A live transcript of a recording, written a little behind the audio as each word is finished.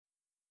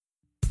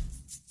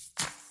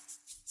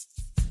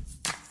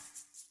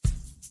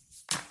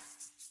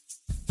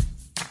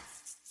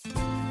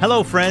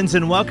Hello, friends,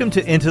 and welcome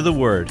to Into the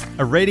Word,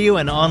 a radio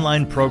and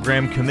online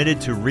program committed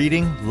to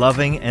reading,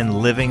 loving, and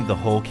living the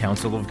whole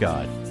counsel of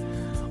God.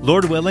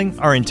 Lord willing,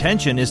 our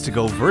intention is to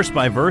go verse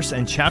by verse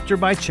and chapter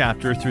by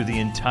chapter through the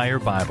entire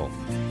Bible.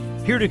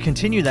 Here to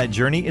continue that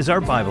journey is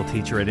our Bible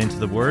teacher at Into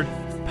the Word,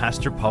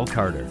 Pastor Paul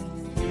Carter.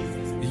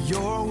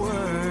 Your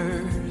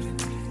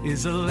word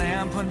is a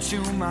lamp unto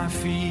my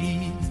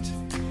feet.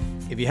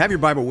 If you have your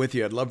Bible with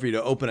you, I'd love for you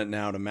to open it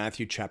now to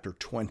Matthew chapter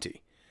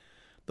 20.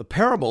 The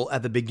parable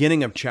at the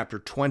beginning of chapter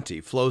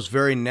 20 flows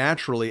very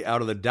naturally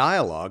out of the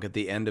dialogue at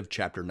the end of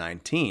chapter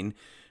 19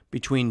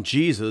 between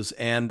Jesus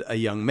and a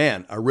young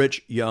man, a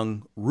rich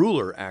young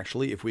ruler,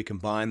 actually, if we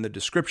combine the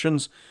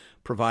descriptions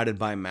provided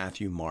by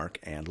Matthew, Mark,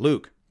 and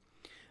Luke.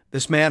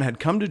 This man had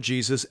come to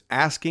Jesus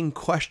asking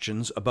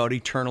questions about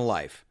eternal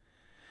life.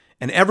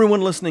 And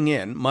everyone listening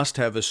in must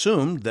have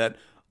assumed that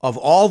of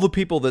all the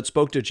people that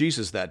spoke to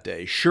Jesus that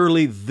day,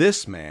 surely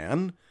this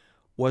man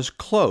was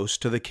close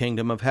to the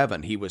kingdom of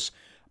heaven. He was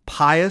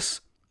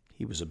pious,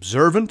 he was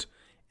observant,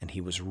 and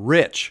he was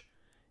rich.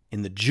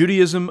 In the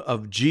Judaism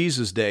of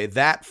Jesus' day,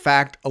 that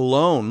fact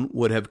alone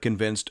would have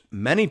convinced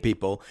many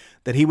people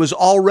that he was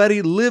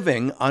already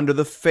living under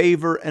the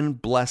favor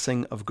and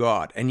blessing of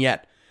God. And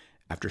yet,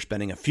 after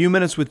spending a few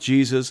minutes with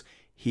Jesus,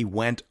 he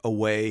went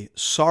away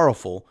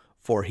sorrowful,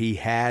 for he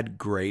had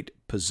great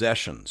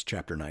possessions.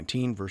 Chapter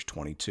 19, verse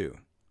 22.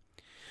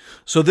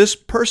 So this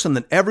person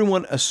that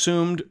everyone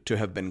assumed to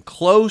have been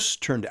close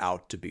turned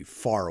out to be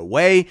far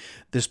away.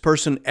 This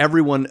person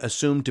everyone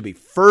assumed to be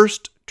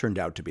first turned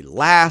out to be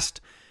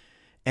last.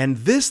 And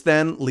this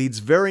then leads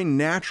very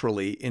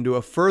naturally into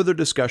a further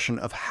discussion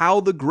of how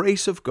the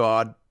grace of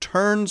God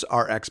turns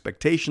our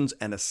expectations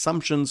and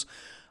assumptions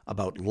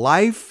about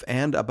life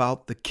and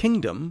about the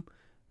kingdom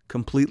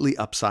completely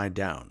upside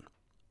down.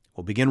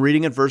 We'll begin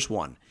reading at verse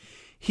 1.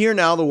 Hear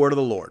now the word of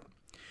the Lord.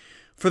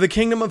 For the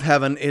kingdom of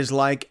heaven is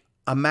like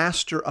a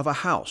master of a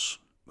house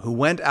who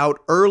went out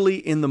early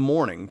in the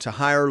morning to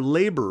hire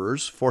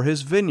laborers for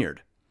his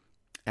vineyard.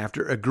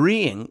 After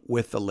agreeing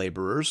with the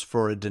laborers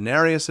for a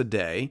denarius a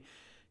day,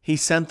 he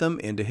sent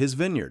them into his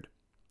vineyard.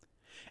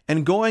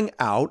 And going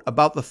out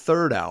about the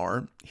third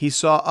hour, he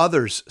saw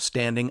others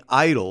standing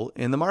idle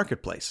in the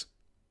marketplace.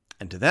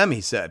 And to them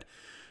he said,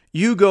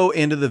 You go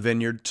into the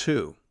vineyard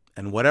too,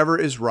 and whatever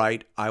is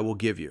right I will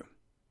give you.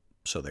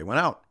 So they went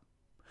out.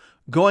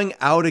 Going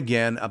out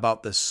again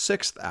about the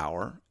 6th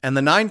hour and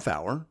the 9th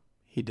hour,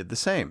 he did the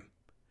same.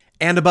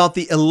 And about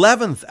the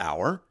 11th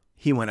hour,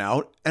 he went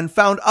out and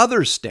found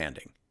others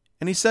standing.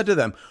 And he said to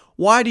them,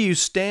 Why do you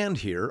stand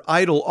here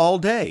idle all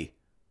day?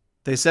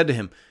 They said to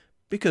him,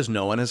 Because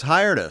no one has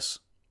hired us.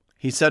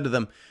 He said to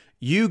them,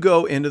 You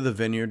go into the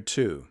vineyard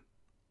too.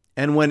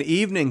 And when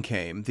evening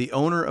came, the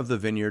owner of the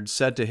vineyard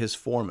said to his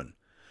foreman,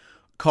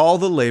 Call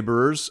the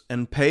laborers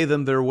and pay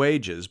them their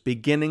wages,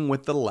 beginning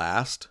with the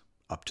last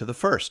up to the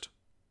first.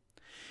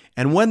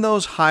 And when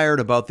those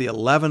hired about the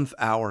 11th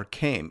hour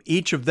came,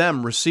 each of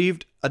them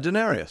received a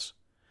denarius.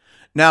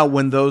 Now,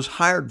 when those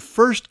hired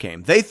first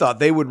came, they thought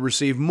they would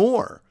receive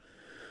more,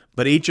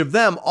 but each of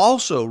them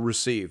also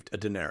received a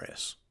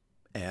denarius.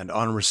 And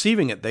on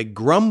receiving it, they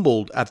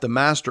grumbled at the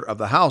master of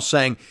the house,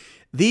 saying,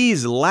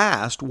 These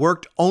last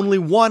worked only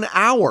 1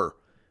 hour,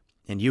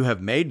 and you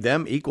have made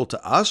them equal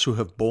to us who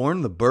have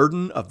borne the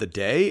burden of the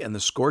day and the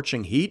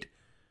scorching heat.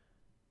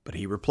 But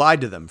he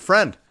replied to them,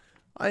 Friend,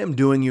 I am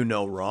doing you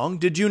no wrong.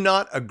 Did you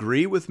not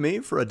agree with me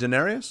for a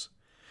denarius?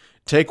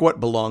 Take what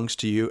belongs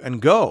to you and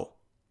go.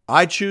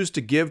 I choose to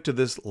give to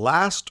this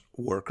last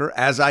worker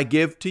as I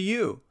give to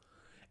you.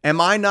 Am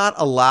I not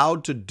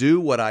allowed to do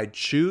what I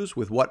choose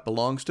with what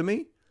belongs to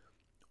me?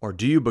 Or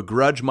do you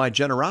begrudge my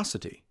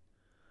generosity?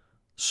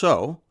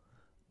 So,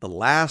 the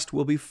last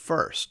will be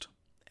first,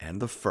 and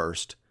the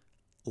first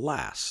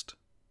last.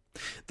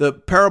 The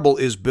parable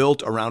is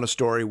built around a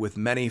story with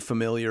many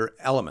familiar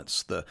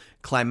elements. The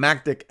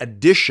climactic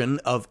addition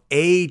of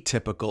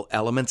atypical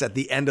elements at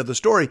the end of the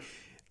story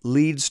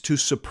leads to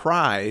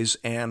surprise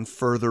and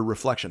further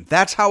reflection.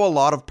 That's how a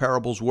lot of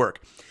parables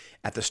work.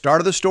 At the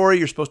start of the story,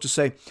 you're supposed to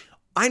say,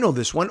 I know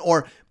this one,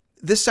 or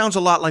this sounds a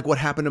lot like what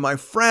happened to my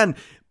friend.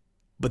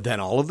 But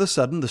then all of a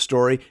sudden, the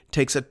story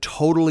takes a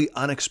totally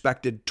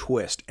unexpected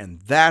twist,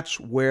 and that's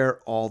where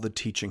all the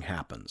teaching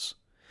happens.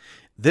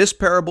 This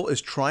parable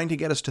is trying to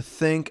get us to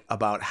think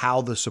about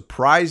how the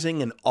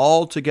surprising and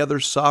altogether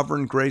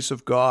sovereign grace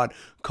of God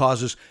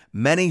causes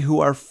many who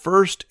are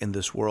first in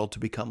this world to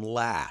become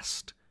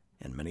last,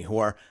 and many who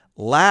are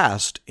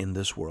last in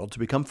this world to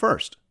become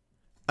first.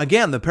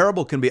 Again, the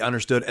parable can be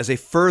understood as a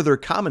further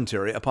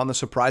commentary upon the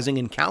surprising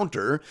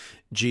encounter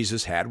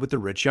Jesus had with the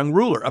rich young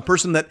ruler, a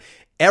person that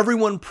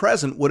everyone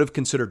present would have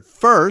considered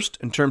first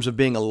in terms of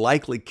being a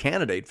likely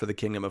candidate for the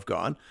kingdom of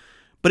God,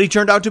 but he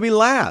turned out to be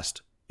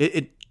last.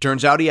 It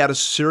turns out he had a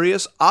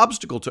serious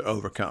obstacle to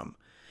overcome,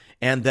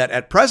 and that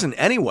at present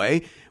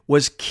anyway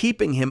was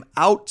keeping him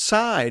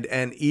outside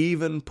and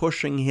even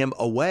pushing him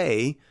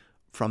away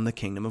from the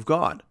kingdom of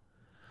God.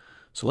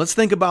 So let's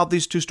think about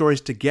these two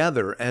stories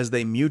together as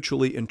they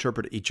mutually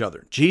interpret each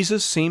other.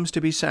 Jesus seems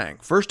to be saying,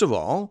 first of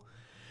all,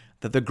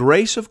 that the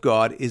grace of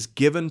God is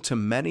given to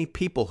many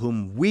people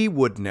whom we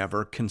would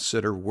never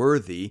consider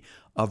worthy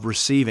of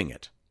receiving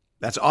it.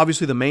 That's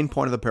obviously the main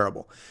point of the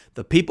parable.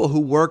 The people who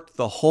worked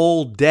the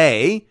whole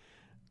day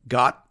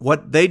got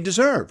what they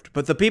deserved,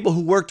 but the people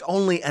who worked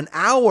only an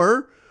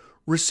hour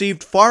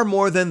received far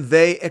more than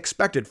they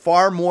expected,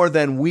 far more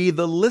than we,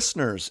 the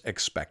listeners,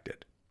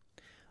 expected.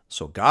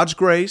 So God's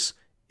grace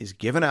is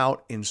given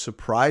out in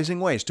surprising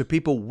ways to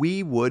people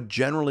we would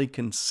generally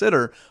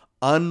consider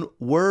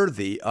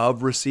unworthy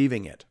of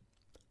receiving it.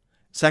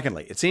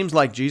 Secondly, it seems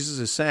like Jesus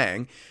is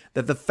saying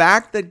that the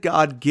fact that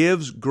God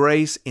gives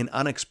grace in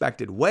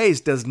unexpected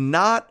ways does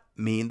not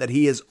mean that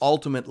he is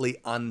ultimately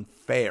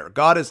unfair.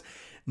 God is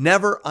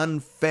never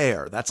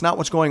unfair. That's not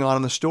what's going on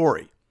in the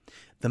story.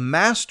 The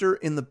master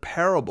in the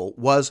parable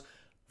was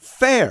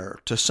fair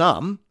to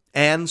some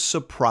and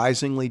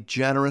surprisingly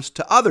generous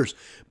to others,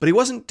 but he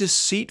wasn't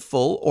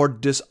deceitful or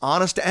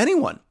dishonest to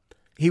anyone.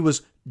 He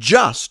was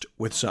just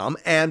with some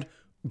and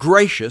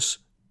gracious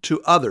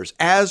to others,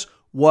 as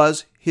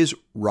was his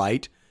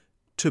right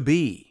to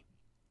be.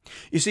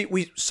 You see,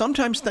 we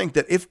sometimes think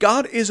that if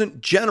God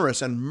isn't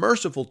generous and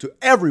merciful to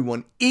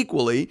everyone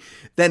equally,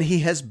 then he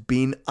has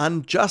been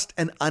unjust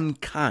and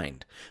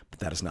unkind. But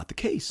that is not the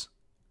case.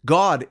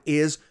 God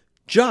is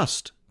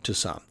just to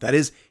some. That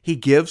is, he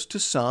gives to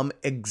some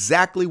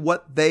exactly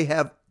what they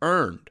have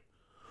earned,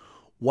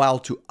 while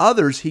to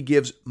others he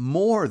gives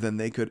more than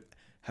they could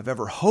have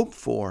ever hoped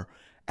for,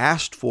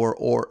 asked for,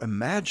 or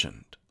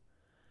imagined.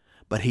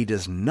 But he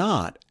does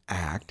not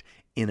act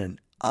in an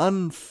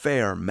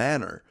unfair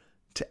manner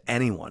to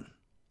anyone.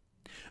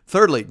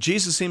 Thirdly,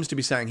 Jesus seems to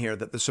be saying here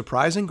that the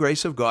surprising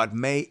grace of God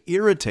may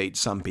irritate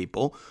some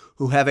people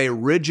who have a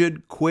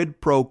rigid quid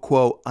pro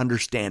quo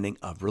understanding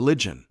of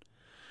religion.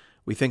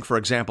 We think, for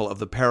example, of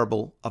the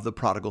parable of the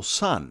prodigal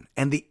son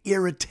and the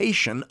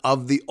irritation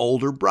of the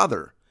older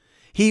brother.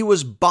 He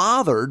was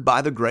bothered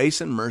by the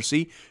grace and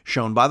mercy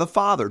shown by the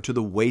father to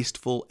the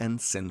wasteful and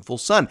sinful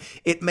son.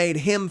 It made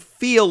him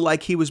feel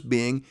like he was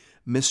being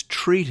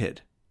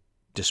mistreated,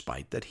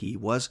 despite that he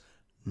was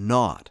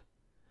not.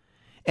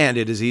 And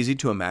it is easy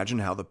to imagine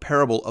how the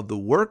parable of the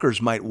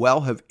workers might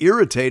well have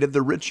irritated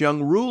the rich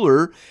young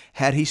ruler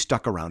had he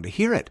stuck around to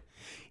hear it.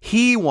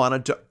 He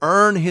wanted to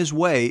earn his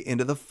way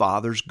into the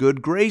Father's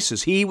good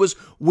graces. He was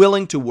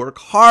willing to work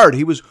hard.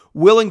 He was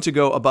willing to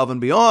go above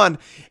and beyond,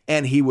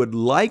 and he would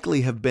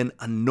likely have been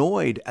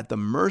annoyed at the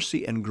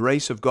mercy and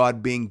grace of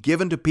God being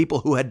given to people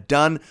who had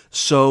done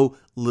so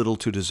little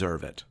to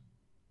deserve it.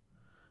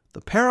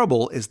 The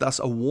parable is thus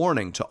a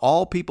warning to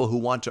all people who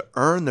want to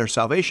earn their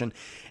salvation,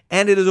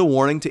 and it is a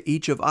warning to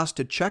each of us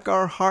to check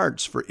our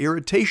hearts for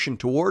irritation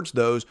towards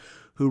those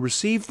who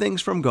receive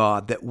things from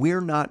God that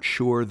we're not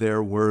sure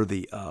they're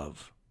worthy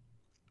of.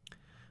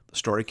 The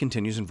story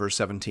continues in verse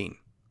 17.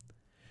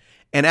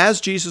 And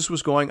as Jesus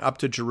was going up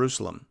to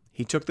Jerusalem,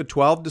 he took the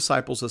 12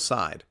 disciples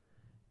aside,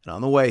 and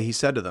on the way he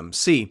said to them,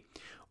 "See,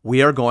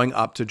 we are going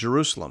up to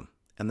Jerusalem,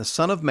 and the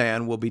Son of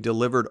Man will be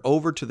delivered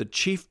over to the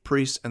chief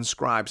priests and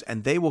scribes,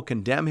 and they will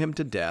condemn him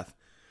to death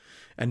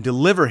and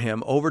deliver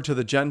him over to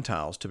the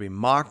Gentiles to be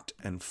mocked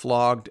and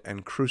flogged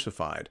and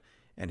crucified,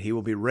 and he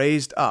will be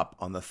raised up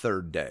on the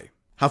third day."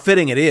 How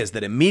fitting it is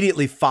that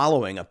immediately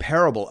following a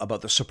parable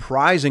about the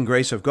surprising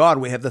grace of God,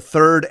 we have the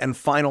third and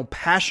final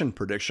passion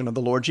prediction of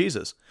the Lord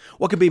Jesus.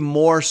 What could be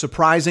more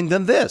surprising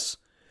than this?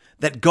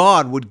 That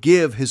God would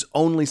give his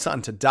only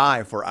Son to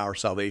die for our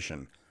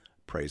salvation.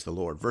 Praise the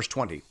Lord. Verse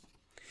 20.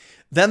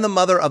 Then the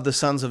mother of the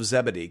sons of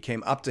Zebedee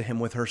came up to him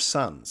with her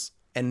sons,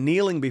 and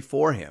kneeling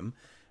before him,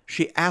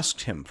 she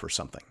asked him for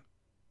something.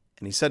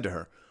 And he said to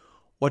her,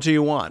 "What do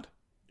you want?"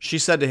 She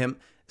said to him,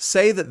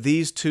 "Say that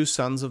these 2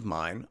 sons of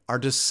mine are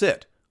to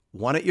sit,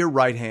 one at your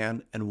right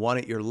hand and one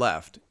at your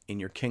left, in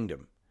your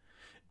kingdom."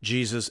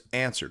 Jesus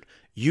answered,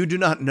 "You do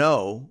not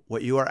know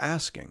what you are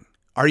asking.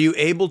 Are you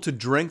able to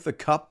drink the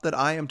cup that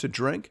I am to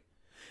drink?"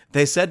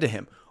 They said to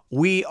him,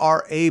 "We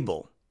are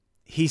able."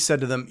 He said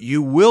to them,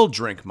 "You will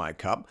drink my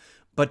cup,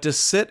 but to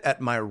sit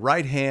at my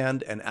right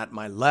hand and at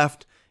my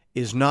left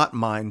is not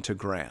mine to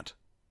grant,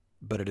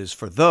 but it is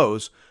for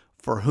those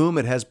for whom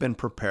it has been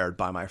prepared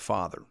by my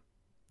Father."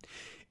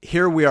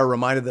 Here we are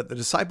reminded that the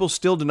disciples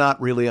still do not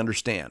really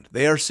understand.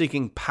 They are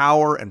seeking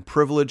power and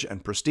privilege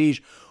and prestige,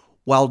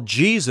 while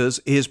Jesus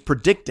is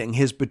predicting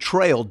his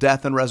betrayal,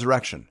 death, and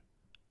resurrection.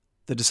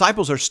 The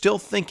disciples are still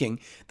thinking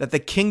that the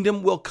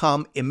kingdom will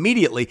come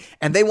immediately,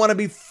 and they want to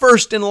be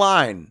first in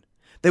line.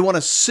 They want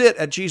to sit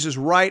at Jesus'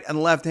 right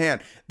and left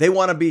hand. They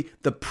want to be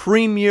the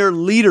premier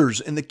leaders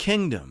in the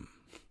kingdom.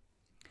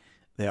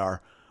 They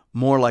are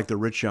more like the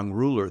rich young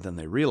ruler than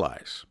they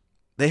realize.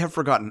 They have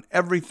forgotten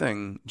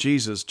everything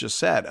Jesus just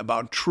said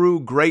about true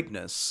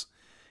greatness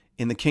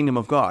in the kingdom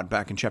of God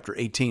back in chapter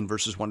 18,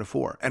 verses 1 to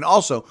 4, and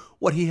also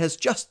what he has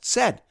just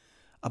said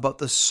about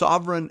the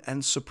sovereign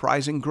and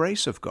surprising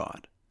grace of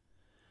God.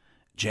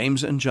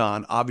 James and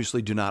John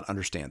obviously do not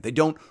understand. They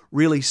don't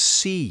really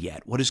see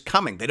yet what is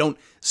coming. They don't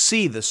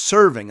see the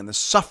serving and the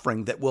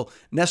suffering that will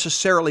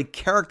necessarily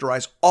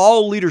characterize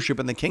all leadership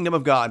in the kingdom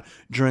of God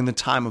during the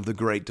time of the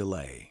great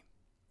delay.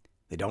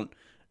 They don't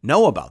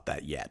know about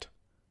that yet,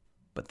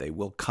 but they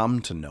will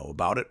come to know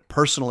about it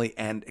personally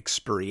and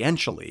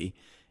experientially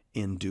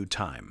in due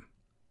time.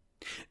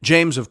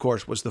 James, of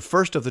course, was the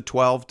first of the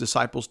 12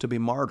 disciples to be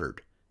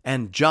martyred,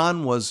 and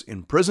John was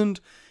imprisoned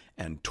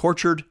and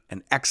tortured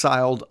and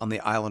exiled on the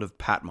island of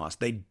Patmos.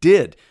 They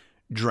did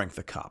drink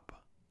the cup.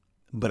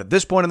 But at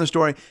this point in the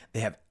story,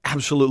 they have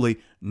absolutely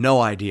no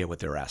idea what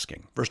they're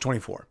asking. Verse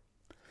 24.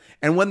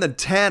 And when the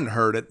 10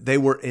 heard it, they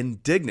were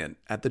indignant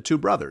at the two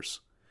brothers.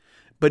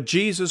 But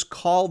Jesus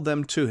called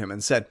them to him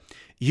and said,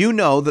 You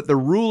know that the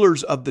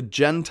rulers of the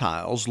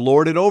Gentiles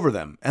lord it over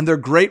them, and their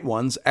great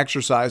ones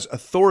exercise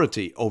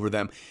authority over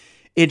them.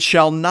 It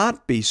shall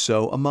not be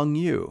so among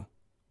you.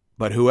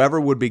 But whoever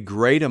would be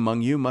great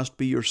among you must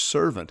be your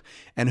servant,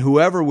 and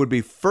whoever would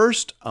be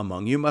first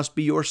among you must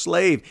be your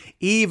slave,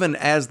 even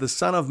as the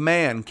Son of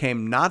Man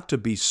came not to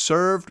be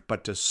served,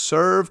 but to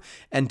serve,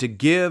 and to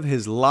give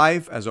his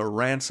life as a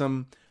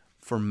ransom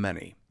for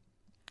many.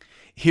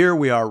 Here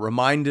we are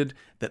reminded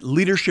that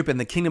leadership in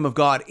the kingdom of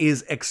God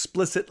is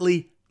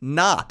explicitly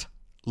not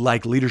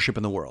like leadership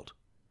in the world.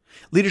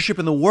 Leadership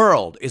in the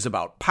world is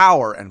about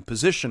power and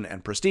position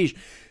and prestige.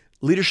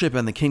 Leadership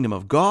in the kingdom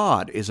of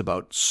God is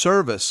about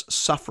service,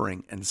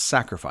 suffering, and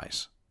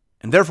sacrifice.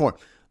 And therefore,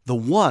 the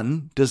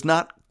one does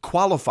not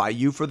qualify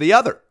you for the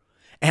other,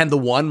 and the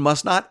one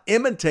must not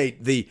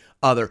imitate the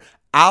other.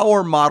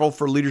 Our model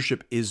for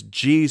leadership is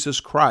Jesus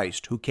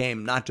Christ, who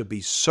came not to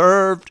be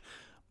served,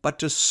 but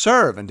to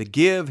serve and to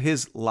give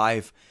his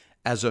life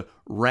as a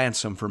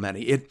ransom for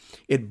many.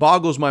 It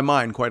boggles my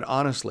mind, quite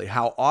honestly,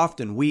 how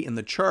often we in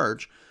the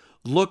church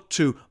look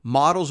to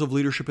models of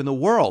leadership in the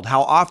world,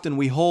 how often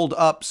we hold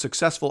up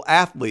successful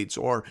athletes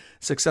or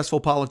successful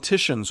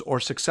politicians or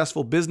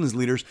successful business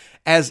leaders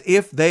as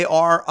if they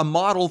are a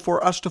model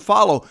for us to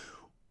follow.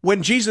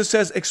 When Jesus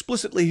says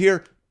explicitly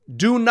here,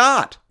 do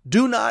not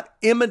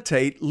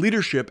imitate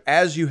leadership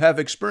as you have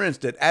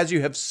experienced it, as you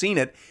have seen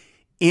it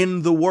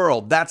in the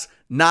world. That's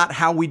not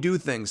how we do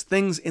things.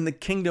 Things in the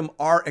kingdom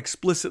are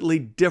explicitly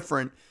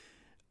different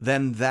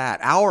than that.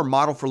 Our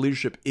model for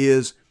leadership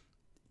is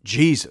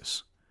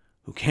Jesus,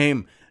 who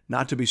came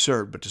not to be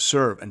served, but to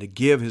serve and to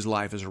give his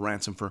life as a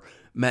ransom for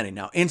many.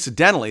 Now,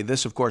 incidentally,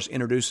 this, of course,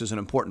 introduces an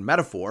important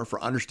metaphor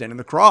for understanding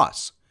the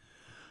cross.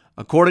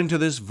 According to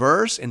this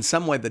verse, in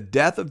some way, the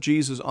death of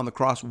Jesus on the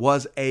cross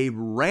was a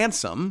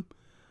ransom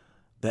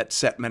that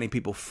set many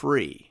people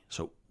free.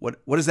 So what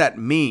does that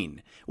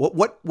mean?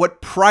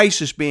 What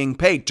price is being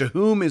paid? To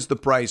whom is the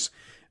price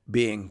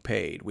being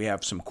paid? We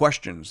have some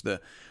questions. The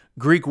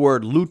Greek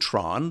word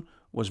lutron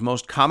was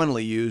most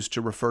commonly used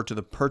to refer to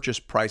the purchase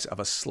price of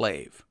a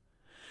slave.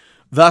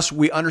 Thus,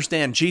 we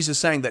understand Jesus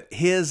saying that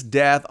his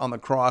death on the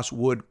cross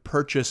would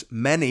purchase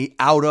many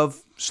out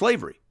of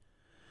slavery.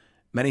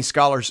 Many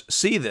scholars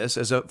see this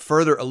as a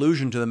further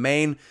allusion to the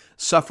main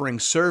suffering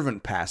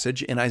servant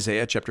passage in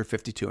Isaiah chapter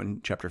 52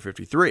 and chapter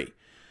 53.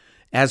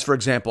 As, for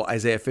example,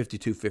 Isaiah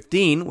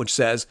 52:15, which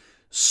says,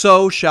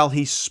 So shall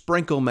he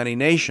sprinkle many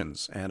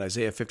nations, and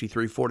Isaiah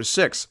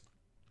 53:4-6.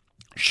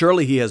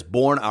 Surely he has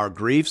borne our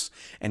griefs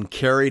and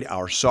carried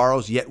our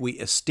sorrows, yet we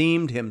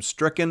esteemed him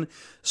stricken,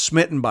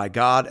 smitten by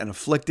God, and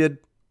afflicted.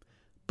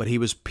 But he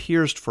was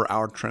pierced for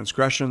our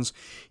transgressions.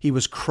 He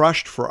was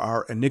crushed for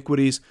our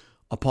iniquities.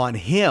 Upon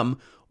him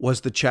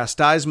was the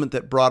chastisement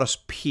that brought us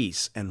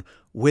peace, and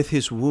with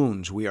his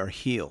wounds we are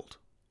healed.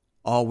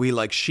 All we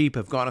like sheep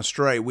have gone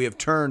astray. We have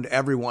turned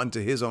everyone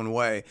to his own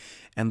way,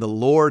 and the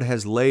Lord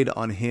has laid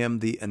on him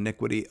the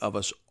iniquity of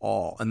us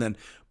all. And then,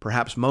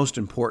 perhaps most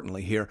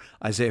importantly here,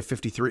 Isaiah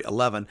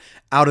 53:11,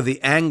 out of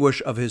the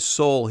anguish of his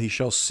soul he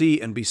shall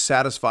see and be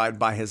satisfied.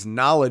 By his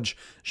knowledge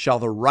shall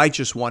the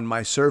righteous one,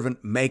 my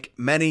servant, make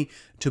many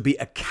to be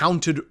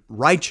accounted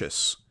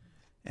righteous,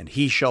 and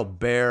he shall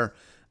bear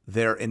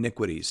their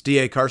iniquities.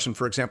 D.A. Carson,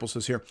 for example,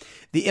 says here,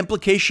 the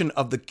implication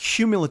of the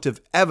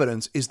cumulative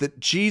evidence is that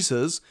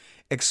Jesus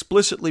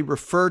explicitly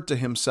referred to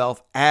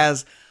himself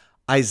as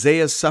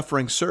Isaiah's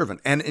suffering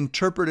servant and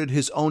interpreted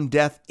his own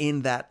death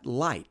in that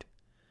light,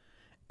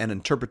 an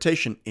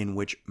interpretation in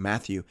which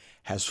Matthew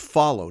has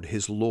followed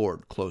his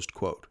Lord, closed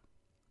quote.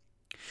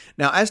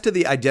 Now, as to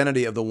the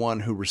identity of the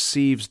one who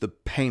receives the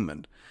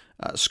payment,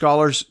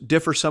 scholars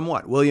differ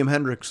somewhat. William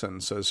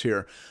Hendrickson says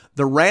here,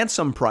 the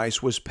ransom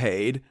price was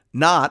paid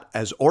not,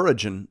 as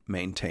Origen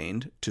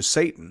maintained, to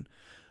Satan,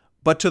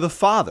 but to the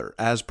Father,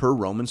 as per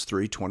Romans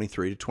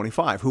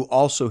 3:23-25, who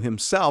also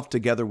himself,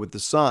 together with the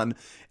Son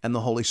and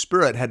the Holy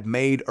Spirit, had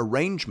made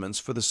arrangements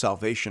for the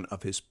salvation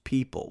of his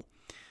people.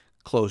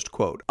 Closed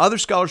quote. Other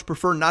scholars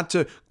prefer not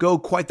to go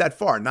quite that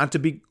far, not to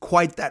be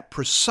quite that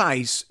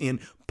precise in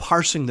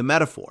parsing the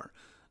metaphor.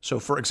 So,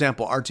 for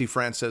example, R.T.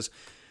 France says,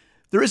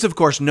 there is, of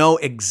course, no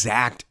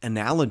exact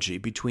analogy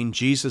between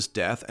Jesus'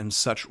 death and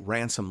such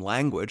ransom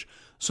language,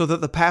 so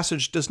that the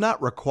passage does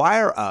not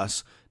require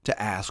us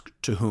to ask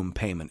to whom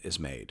payment is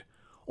made,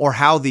 or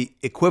how the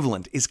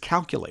equivalent is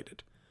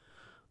calculated.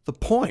 The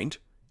point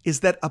is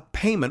that a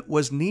payment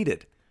was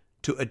needed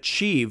to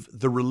achieve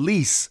the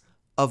release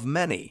of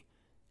many,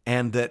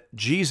 and that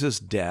Jesus'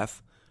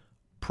 death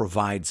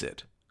provides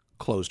it.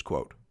 Closed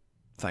quote.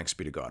 Thanks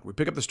be to God. We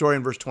pick up the story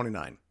in verse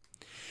 29.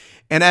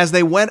 And as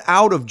they went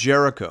out of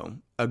Jericho,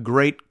 a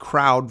great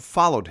crowd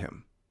followed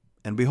him.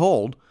 And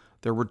behold,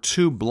 there were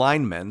 2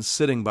 blind men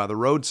sitting by the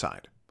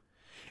roadside.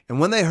 And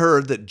when they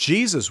heard that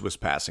Jesus was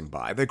passing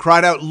by, they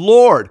cried out,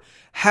 Lord,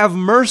 have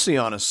mercy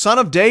on us, Son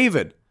of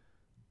David.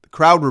 The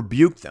crowd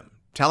rebuked them,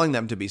 telling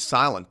them to be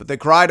silent. But they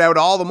cried out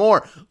all the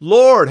more,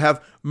 Lord,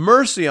 have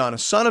mercy on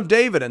us, Son of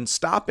David. And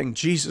stopping,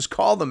 Jesus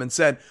called them and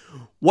said,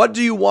 what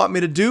do you want me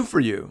to do for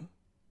you?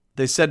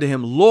 They said to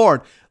him,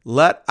 Lord,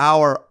 let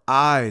our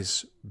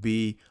eyes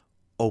be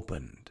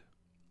opened.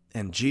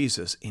 And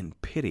Jesus, in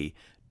pity,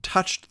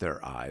 touched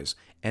their eyes,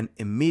 and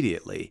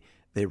immediately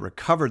they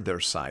recovered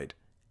their sight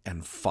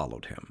and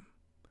followed him.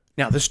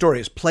 Now, this story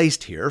is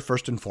placed here,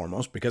 first and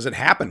foremost, because it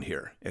happened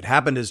here. It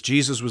happened as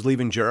Jesus was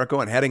leaving Jericho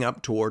and heading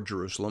up toward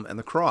Jerusalem and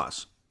the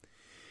cross.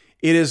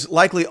 It is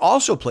likely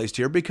also placed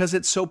here because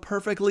it so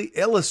perfectly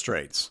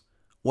illustrates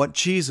what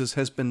Jesus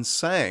has been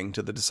saying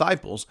to the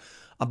disciples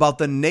about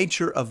the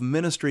nature of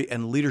ministry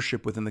and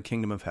leadership within the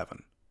kingdom of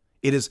heaven.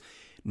 It is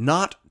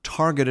not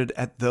targeted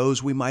at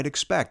those we might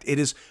expect. It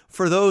is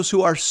for those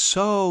who are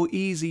so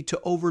easy to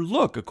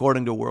overlook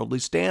according to worldly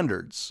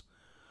standards.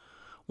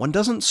 One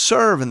doesn't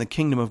serve in the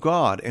kingdom of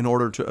God in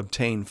order to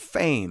obtain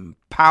fame,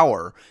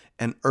 power,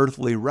 and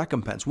earthly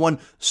recompense. One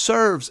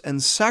serves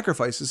and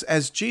sacrifices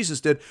as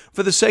Jesus did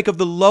for the sake of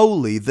the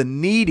lowly, the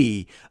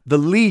needy, the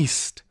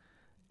least,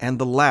 and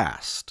the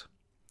last.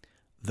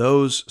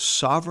 Those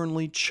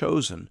sovereignly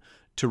chosen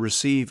to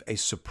receive a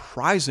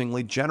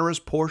surprisingly generous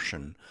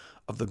portion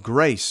of the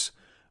grace,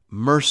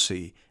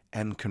 mercy,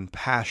 and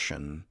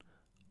compassion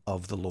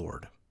of the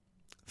Lord.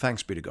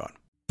 Thanks be to God.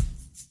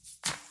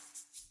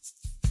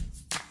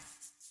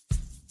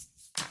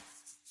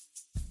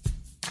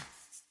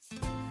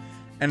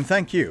 And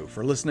thank you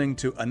for listening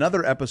to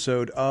another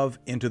episode of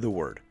Into the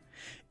Word.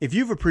 If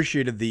you've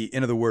appreciated the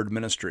Into the Word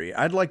ministry,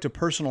 I'd like to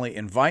personally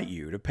invite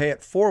you to pay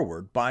it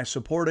forward by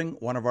supporting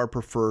one of our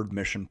preferred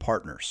mission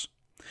partners.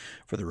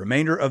 For the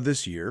remainder of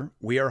this year,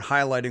 we are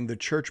highlighting the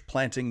church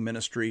planting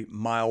ministry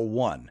Mile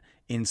One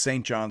in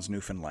St. John's,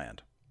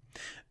 Newfoundland.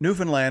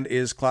 Newfoundland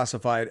is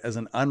classified as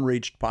an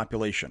unreached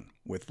population,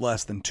 with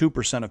less than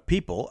 2% of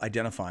people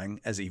identifying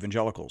as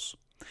evangelicals.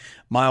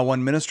 Mile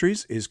One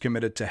Ministries is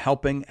committed to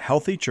helping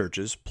healthy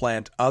churches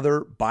plant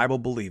other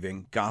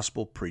Bible-believing,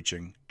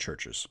 gospel-preaching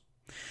churches.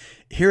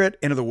 Here at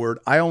Into the Word,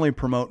 I only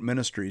promote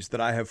ministries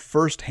that I have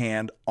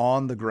firsthand,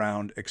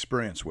 on-the-ground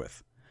experience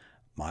with.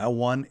 Mile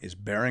One is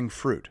bearing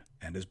fruit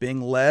and is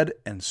being led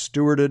and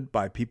stewarded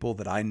by people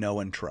that I know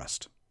and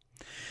trust.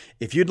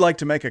 If you'd like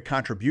to make a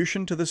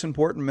contribution to this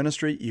important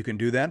ministry, you can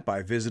do that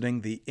by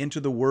visiting the Into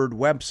the Word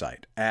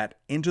website at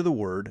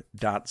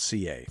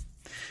intotheword.ca.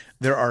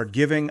 There are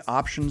giving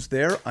options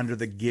there under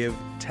the Give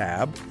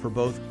tab for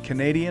both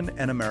Canadian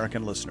and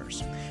American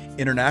listeners.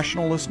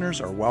 International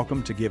listeners are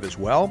welcome to give as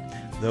well,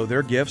 though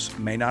their gifts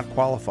may not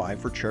qualify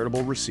for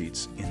charitable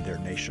receipts in their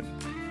nation.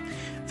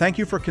 Thank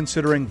you for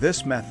considering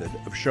this method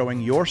of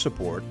showing your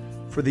support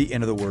for the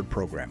Into the Word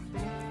program.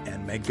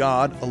 And may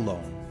God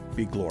alone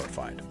be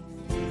glorified.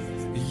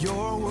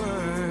 Your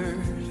word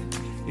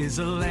is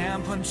a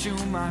lamp unto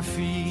my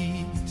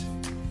feet